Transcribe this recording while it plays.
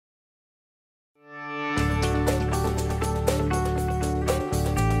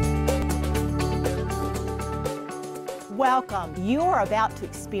Welcome. You are about to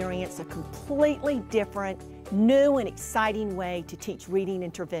experience a completely different, new and exciting way to teach reading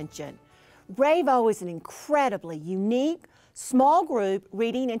intervention. RAVE-O is an incredibly unique, small group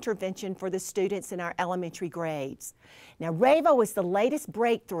reading intervention for the students in our elementary grades. Now, RAVE-O is the latest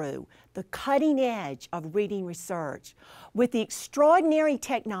breakthrough, the cutting edge of reading research. With the extraordinary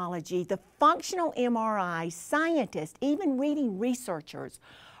technology, the functional MRI, scientists, even reading researchers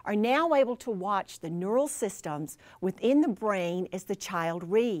are now able to watch the neural systems within the brain as the child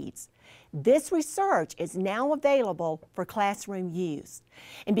reads. This research is now available for classroom use.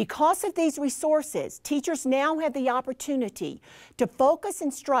 And because of these resources, teachers now have the opportunity to focus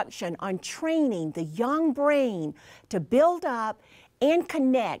instruction on training the young brain to build up and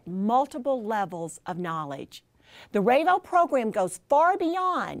connect multiple levels of knowledge. The RAVE-O program goes far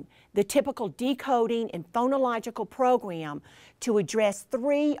beyond the typical decoding and phonological program to address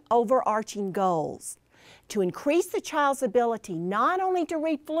three overarching goals: to increase the child's ability not only to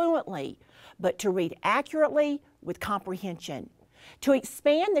read fluently, but to read accurately with comprehension; to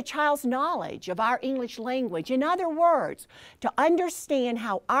expand the child's knowledge of our English language, in other words, to understand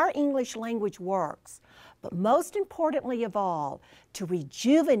how our English language works; but most importantly of all, to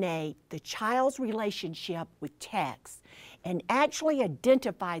rejuvenate the child's relationship with text and actually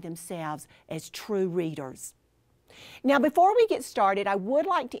identify themselves as true readers. Now, before we get started, I would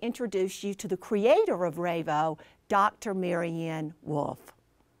like to introduce you to the creator of RAVE-O, Dr. Marianne Wolf.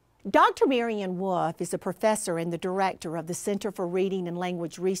 Dr. Marianne Wolf is a professor and the director of the Center for Reading and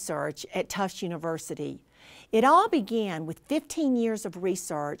Language Research at Tufts University. It all began with 15 years of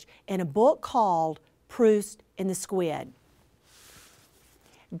research in a book called Proust and the Squid.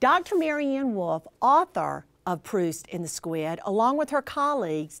 Dr. Marianne Wolf, author of Proust and the Squid, along with her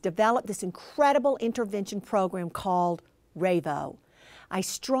colleagues, developed this incredible intervention program called RAVE-O. I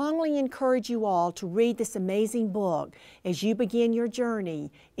strongly encourage you all to read this amazing book as you begin your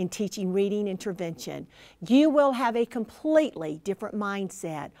journey in teaching reading intervention. You will have a completely different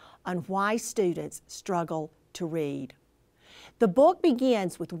mindset on why students struggle to read. The book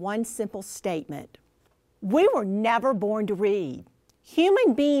begins with one simple statement: we were never born to read.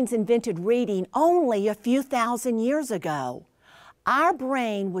 Human beings invented reading only a few thousand years ago. Our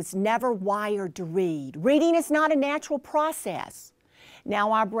brain was never wired to read. Reading is not a natural process.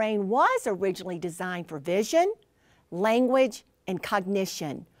 Now, our brain was originally designed for vision, language, and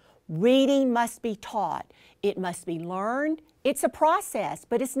cognition. Reading must be taught. It must be learned. It's a process,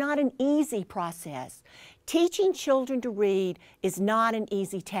 but it's not an easy process. Teaching children to read is not an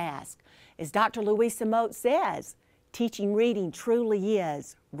easy task. As Dr. Louisa Moat says, teaching reading truly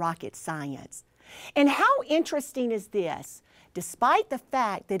is rocket science. And how interesting is this? Despite the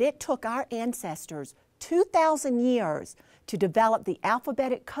fact that it took our ancestors 2,000 years to develop the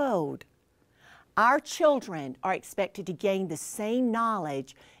alphabetic code, our children are expected to gain the same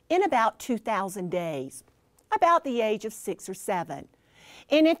knowledge in about 2,000 days, about the age of 6 or 7.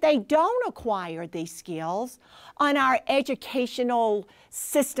 And if they don't acquire these skills on our educational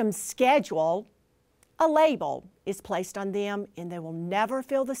system schedule, a label is placed on them and they will never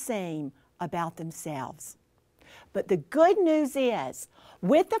feel the same about themselves. But the good news is,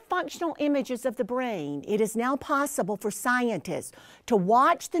 with the functional images of the brain, it is now possible for scientists to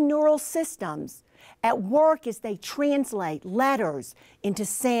watch the neural systems at work as they translate letters into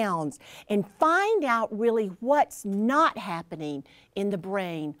sounds and find out really what's not happening in the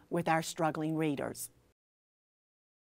brain with our struggling readers.